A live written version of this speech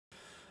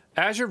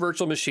Azure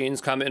virtual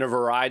machines come in a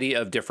variety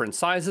of different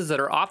sizes that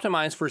are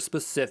optimized for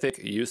specific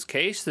use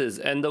cases.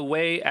 And the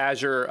way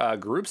Azure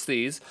groups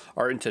these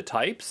are into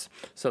types.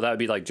 So that would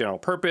be like general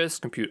purpose,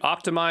 compute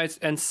optimized,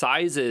 and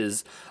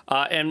sizes.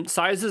 And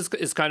sizes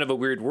is kind of a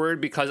weird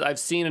word because I've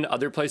seen in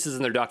other places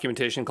in their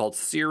documentation called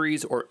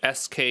series or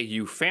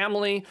SKU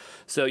family.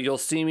 So you'll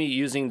see me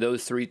using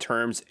those three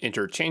terms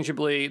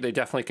interchangeably. They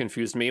definitely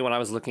confused me when I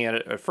was looking at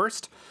it at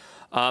first.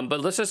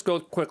 But let's just go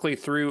quickly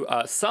through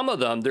some of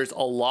them. There's a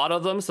lot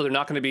of them, so they're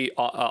not going to be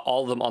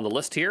all of them on the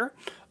list here,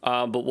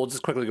 but we'll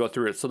just quickly go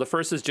through it. So the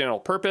first is general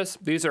purpose.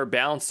 These are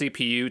balanced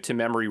CPU to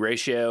memory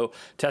ratio,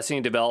 testing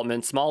and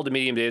development, small to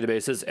medium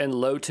databases, and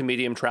low to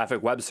medium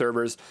traffic web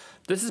servers.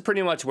 This is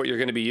pretty much what you're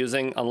going to be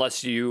using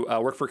unless you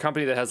work for a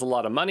company that has a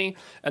lot of money.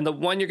 And the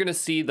one you're going to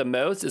see the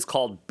most is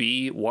called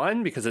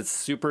B1 because it's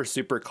super,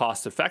 super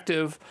cost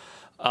effective.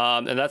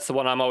 And that's the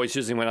one I'm always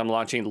using when I'm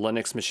launching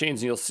Linux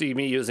machines. And you'll see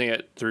me using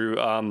it through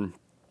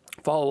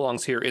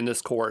follow-alongs here in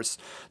this course.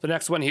 The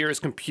next one here is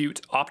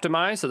compute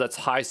optimized. So that's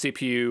high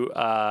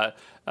CPU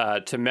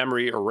to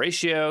memory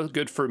ratio,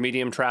 good for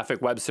medium traffic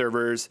web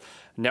servers,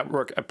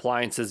 network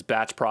appliances,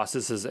 batch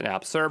processes, and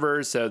app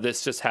servers. So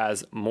this just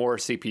has more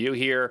CPU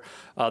here.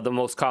 The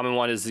most common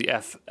one is the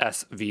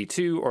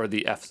FSV2 or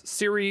the F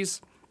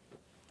series.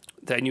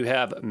 Then you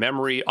have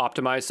memory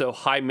optimized, so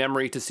high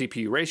memory to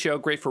CPU ratio,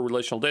 great for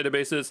relational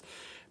databases,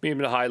 medium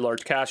to high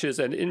large caches,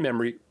 and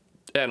in-memory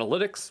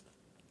analytics.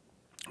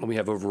 And we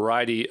have a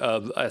variety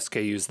of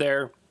SKUs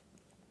there.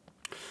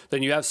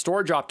 Then you have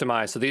storage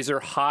optimized. So these are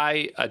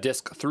high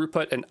disk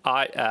throughput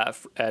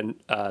and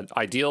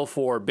ideal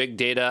for big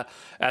data,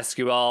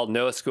 SQL,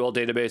 NoSQL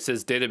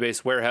databases,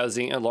 database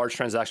warehousing, and large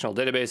transactional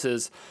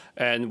databases.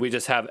 And we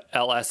just have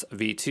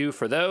LSV2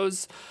 for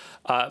those.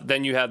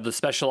 Then you have the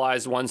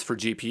specialized ones for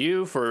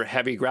GPU for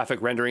heavy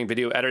graphic rendering,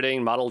 video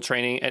editing, model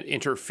training, and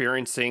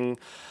interferencing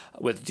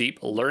with deep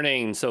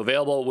learning. So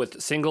available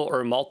with single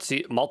or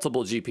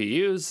multiple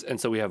GPUs. And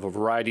so we have a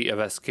variety of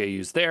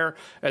SKUs there.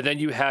 And then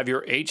you have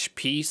your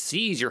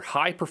HPCs, your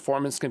high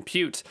performance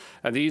compute.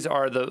 And these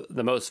are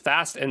the most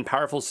fast and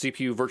powerful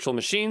CPU virtual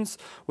machines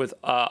with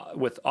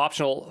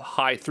optional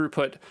high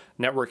throughput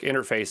network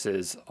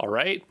interfaces. All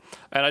right.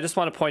 And I just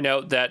want to point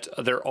out that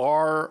there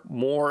are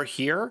more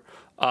here.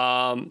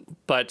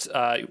 But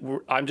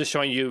I'm just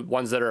showing you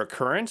ones that are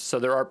current. So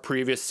there are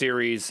previous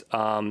series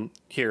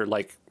here,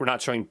 like we're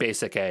not showing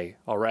basic A,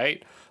 all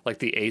right? Like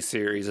the A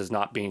series is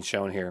not being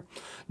shown here.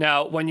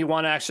 Now, when you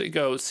want to actually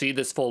go see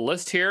this full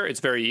list here,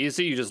 it's very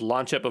easy. You just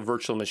launch up a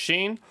virtual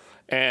machine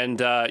and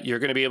you're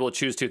going to be able to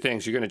choose two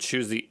things. You're going to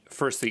choose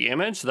the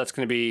image. So that's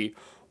going to be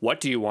what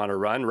do you want to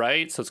run,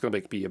 right? So it's going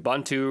to be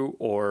Ubuntu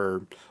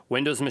or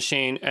Windows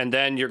machine, and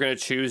then you're going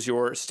to choose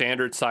your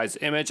standard size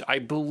image. I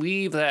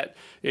believe that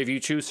if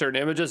you choose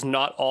certain images,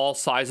 not all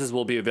sizes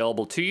will be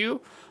available to you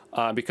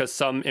because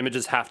some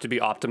images have to be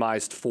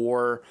optimized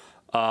for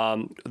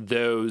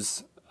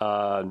those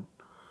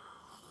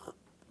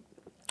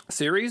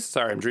series.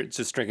 Sorry, I'm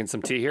just drinking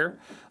some tea here.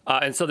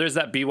 And so there's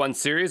that B1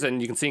 series,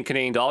 and you can see in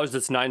Canadian dollars,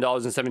 it's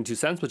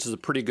 $9.72, which is a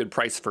pretty good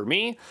price for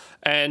me.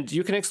 And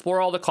you can explore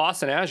all the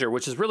costs in Azure,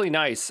 which is really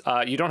nice.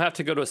 You don't have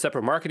to go to a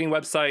separate marketing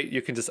website.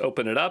 You can just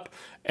open it up,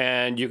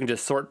 and you can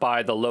just sort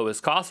by the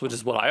lowest cost, which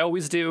is what I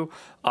always do.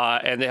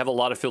 And they have a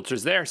lot of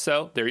filters there.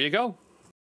 So there you go.